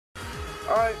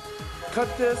Alright, cut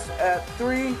this at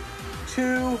 3,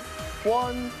 2,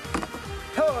 1.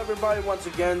 Hello everybody once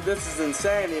again, this is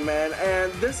Insanity, man,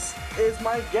 and this is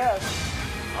my guest.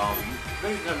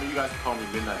 Ladies and gentlemen, you guys can call me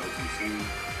Midnight OTC.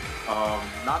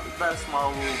 Not the best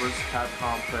Marvel vs.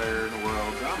 Capcom player in the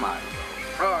world, but I'm alright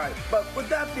though. Alright, but with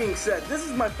that being said, this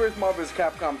is my first Marvel vs.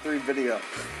 Capcom 3 video.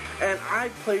 And I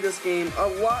play this game a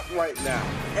lot right now.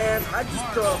 And I just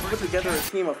put together a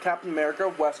team of Captain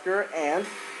America, Wesker, and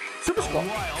Super Skull.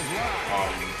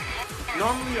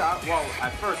 Normally,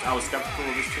 at first I was skeptical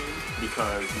of this team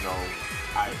because, you know,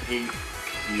 I hate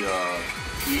the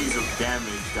ease of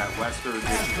damage that Wesker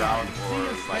dishes out, or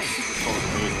like Super Skull's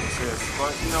amazing assists.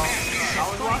 But, you know, I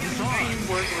was watching the team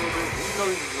work a little bit. You know,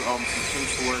 there's some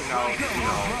things to work out. You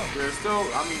know, there's still,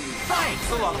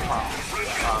 still a lot of problems.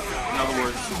 In other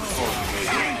words, Super Skull's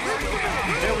amazing.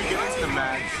 Then we get into the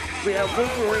match. We have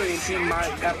Wolverine beating my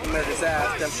Captain America's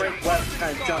ass, then Frank West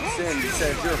kind of jumps in and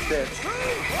says, "You're a bitch."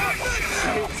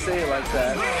 I hate to say it like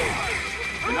that.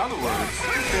 In other words,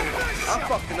 I'm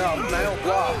fucking up and I don't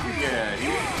block. Yeah, he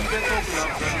gets open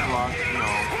up, doesn't block, you know.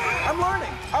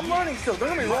 I'm learning still, don't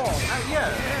get me wrong.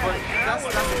 Yeah, but that's the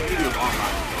beauty of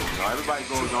online, you know. Everybody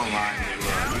goes online and they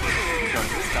learn. Because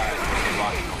this guy is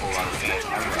blocking a whole lot of stuff.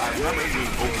 I remember him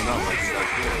being opened up like this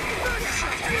right there.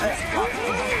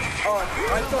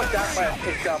 I thought that might have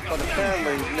picked up, but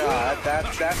apparently, nah, that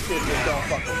shit just don't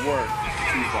fucking work.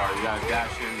 Too far, you gotta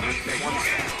dash in with this one.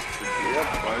 Yep.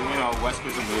 But, you know,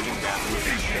 Wesker's amazing damage.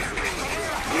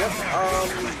 Yep,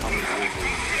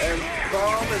 and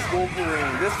Bomb is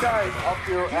Wolverine. This guy is up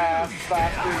your ass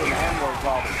faster than Ammo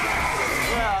probably.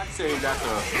 Yeah, I'd say that's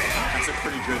a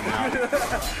pretty good match.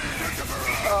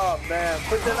 Oh man,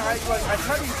 but then I tried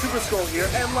to use Super Skull here,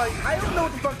 and like, I don't know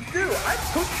what the fuck to do. I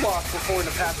push blocked before in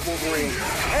the past Wolverine,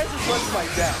 and it just went to my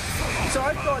death. So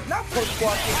I thought, not push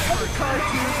blocking, I would try to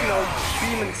use, you know,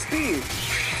 beam and speed.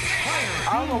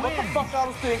 I don't know what the fuck I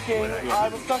was thinking. I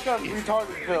was stuck on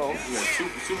retarded pills. Yeah,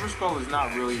 Super Skull is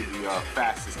not really the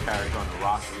fastest character on the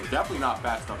roster. He's definitely not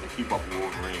fast enough to keep up with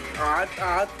Wolverine. I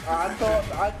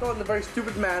thought in a very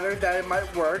stupid manner that it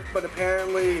might work, but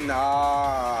apparently,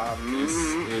 nah. This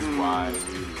is why.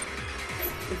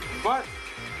 But,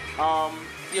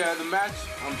 yeah, the match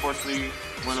unfortunately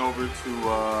went over to,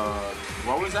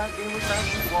 what was that game with that?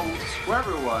 Well,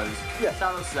 whoever it was, yeah.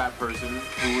 Shout out to that person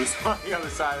who was on the other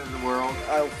side of the world.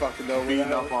 I don't fucking know.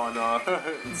 Beating up on,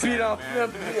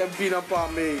 beat up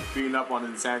on me. Beating up on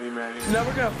Insanity Man. Now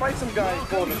we're gonna fight some guy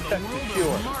called Infected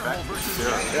Cure. Infected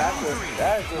Cure. That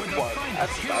is just what.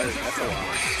 That's a lot.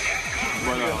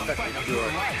 But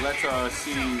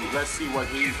let's see what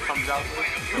he comes out with.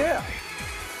 Yeah.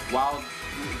 While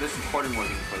this recording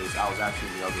wasn't in place, I was actually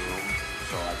in the other room,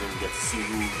 so I didn't get to see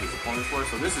who his opponents were.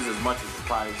 So this is as much a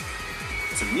surprise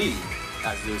to me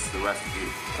as this the rest of you.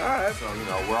 Alright. So, you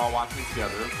know, we're all watching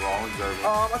together, we're all observing.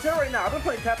 I'll tell you right now, I've been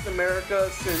playing Captain America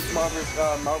since Marvel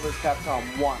vs. Capcom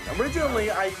 1. Originally,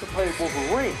 I used to play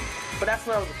Wolverine. But that's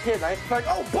when I was a kid, and I used to be like,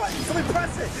 oh, buttons, let me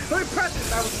press it! Let me press it!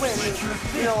 And I was winning.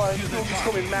 You know, like, people just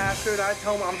call me Master, and I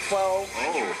tell them I'm 12.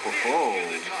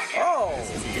 Oh!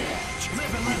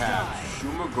 We have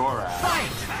Shumagora.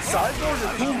 Cyborg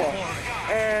and Kuma.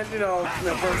 And, you know,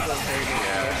 Virgil.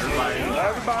 Yeah,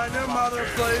 everybody and their mother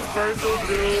plays Virgil,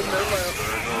 Doom,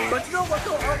 but you know what,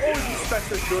 though? I always respect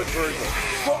a good Virgil.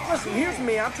 Well, listen, here's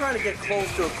me. I'm trying to get close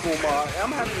to a Kuma.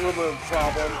 I'm having a little bit of a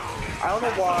problem. I don't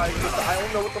know why, just I don't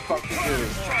know what the fuck to do.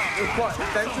 But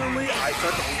eventually, I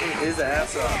start to open his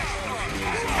ass up.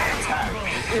 Attack.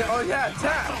 Yeah, oh yeah,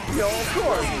 attack. You know, of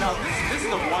course. Now, this is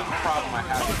the one problem I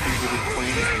have with people who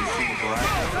claim to be Shumagora,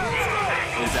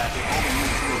 is that they only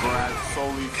use Shumagora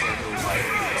solely for his, like,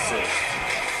 assist.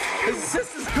 His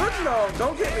assist is good, though.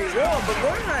 Don't get me wrong, but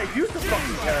learn how to use the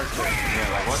fucking character.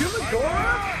 Yeah, like what?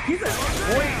 Shumagora, he's a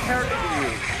great character to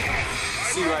use.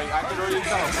 See, like, I can already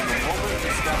tell from the moment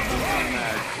he stepped into the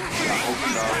match, I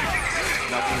opened up,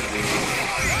 nothing to do,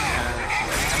 and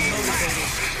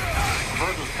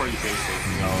Virgil's pretty basic,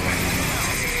 you know,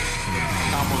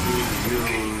 combos we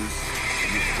use.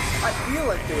 I feel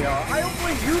like they are. I don't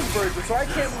really use Virgil, so I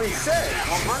can't really say.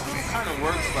 Well, Virgil kind of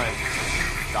works like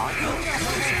Dante.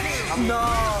 No,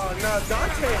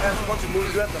 Dante has a bunch of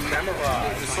moves you have to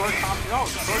memorize. The sword combinations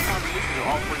are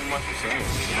all pretty much the same.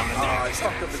 I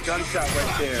fucked up the gunshot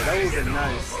right there. That would have been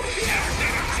nice.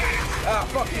 Ah,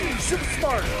 fuck you. Super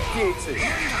smart. DHC.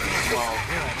 Well,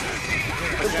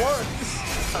 it works.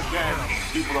 Again,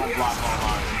 people don't block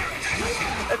online.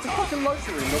 It's a fucking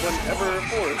luxury no one ever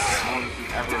affords. No one can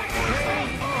ever afford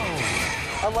it.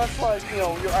 Unless, like, you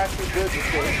know, you're actually good at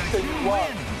this, then you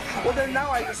block. Well, then now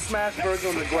I just smash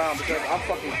Virgil on the ground because I'm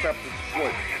fucking prepped to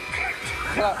split.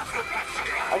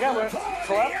 I got it.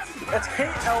 Cleft? It's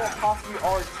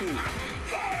K-L-R-T.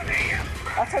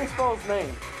 That's how you spell his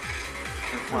name.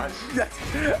 What?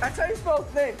 That's how you spell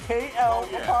his name.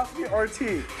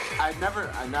 K-L-R-T. I never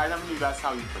knew that's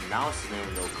how you pronounce his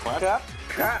name though. Clef?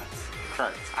 Correct.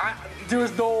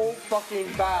 There's no fucking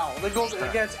vowel. That goes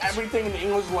against everything in the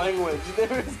English language.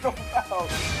 There is no vowel.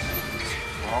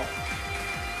 Well,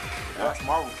 that's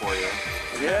Marvel for you.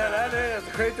 Yeah, that is.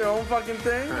 To create their own fucking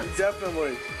thing?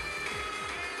 Definitely.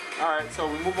 Alright, so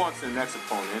we move on to the next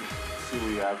opponent. See what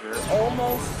we have here.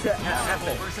 Almost to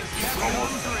epic.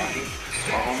 Almost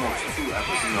too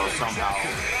epic, somehow.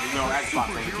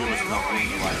 Xbox ain't give us enough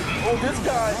wins like it. Oh, this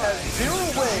guy has 0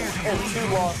 wins and 2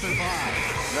 losses.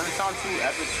 Doesn't sound too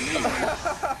epic to me.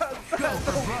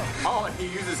 Oh, and he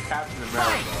uses Captain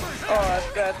America. Oh,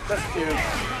 that's cute.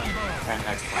 And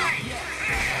X-Men.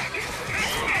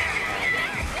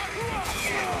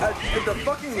 The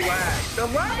fucking lag. The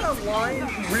lag online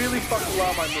really fucking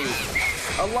loud my moves.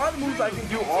 A lot of moves I can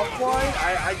do offline,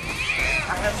 I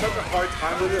have such a hard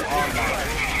time with it online.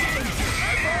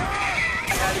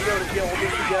 I had to go to get all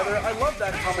this together. I love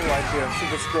that combo right there,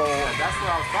 Super Scroll. Yeah, that's what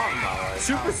I was talking about. Like,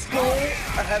 Super Scroll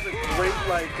has a great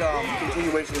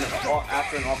continuation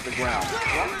after and off the ground.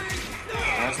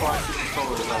 And that's why Super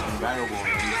Scroll is like invaluable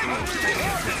in these games.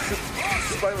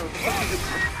 Spider-Man,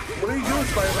 what are you doing,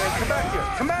 Spider-Man? Come back here.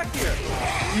 Come back here.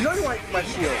 You know you want my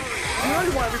shield. You know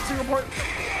you want every single part.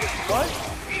 What?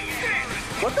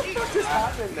 What the fuck just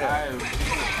happened there?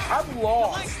 I'm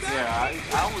lost. Yeah,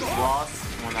 I was lost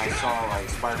when I saw like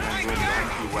Spider-Man doing the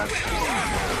empty website.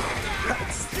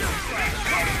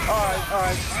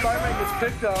 Alright. Spider-Man gets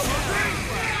picked up,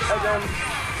 and then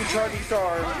you charge his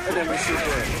arm, and then we shoot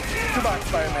it. Goodbye,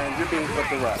 Spider-Man. You're being put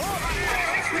to rest.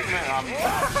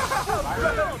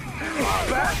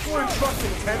 Backwards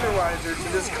fucking tenderizer to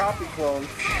this copy clone.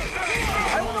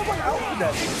 I don't know what outfit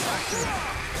that is.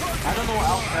 I don't know what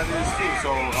outfit that is too,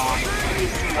 so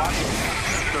if you watch it,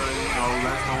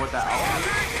 let us know what that outfit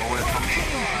is or where it comes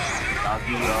from. That'd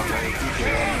be very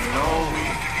appreciated.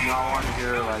 I want to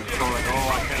hear like, oh,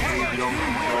 I can't believe you don't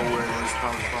know where this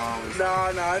comes from.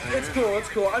 Nah,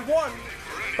 it's cool. I won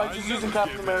by just using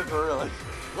Captain America, really.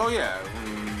 Oh yeah,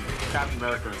 Captain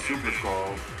America and Super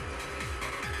Scroll.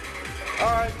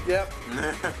 Alright, yep.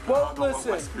 Well,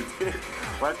 listen.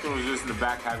 Wesker was just in the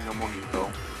back having a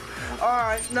mojito.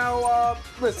 Alright, now,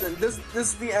 listen, this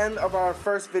is the end of our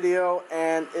first video,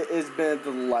 and it has been a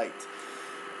delight.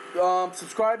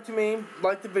 Subscribe to me,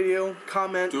 like the video,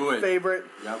 comment, favorite.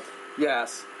 Yep.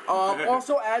 Yes.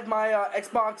 Also add my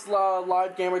Xbox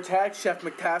Live gamer tag,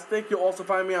 ChefMctastic. You'll also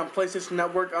find me on PlayStation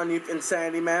Network underneath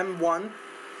Insanity Man 1.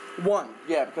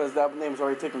 Yeah, because that name's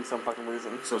already taken some fucking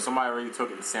reason. So somebody already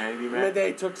took Insanity Man?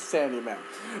 They took Insanity Man.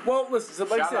 Well, listen, so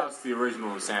like shout out to the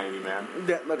original Insanity Man.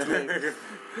 Yeah, that's me.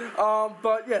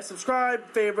 But yeah, subscribe,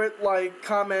 favorite, like,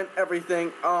 comment,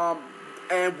 everything.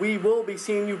 And we will be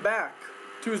seeing you back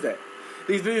Tuesday.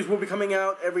 These videos will be coming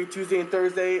out every Tuesday and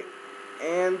Thursday.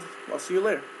 And I'll see you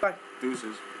later. Bye.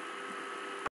 Deuces.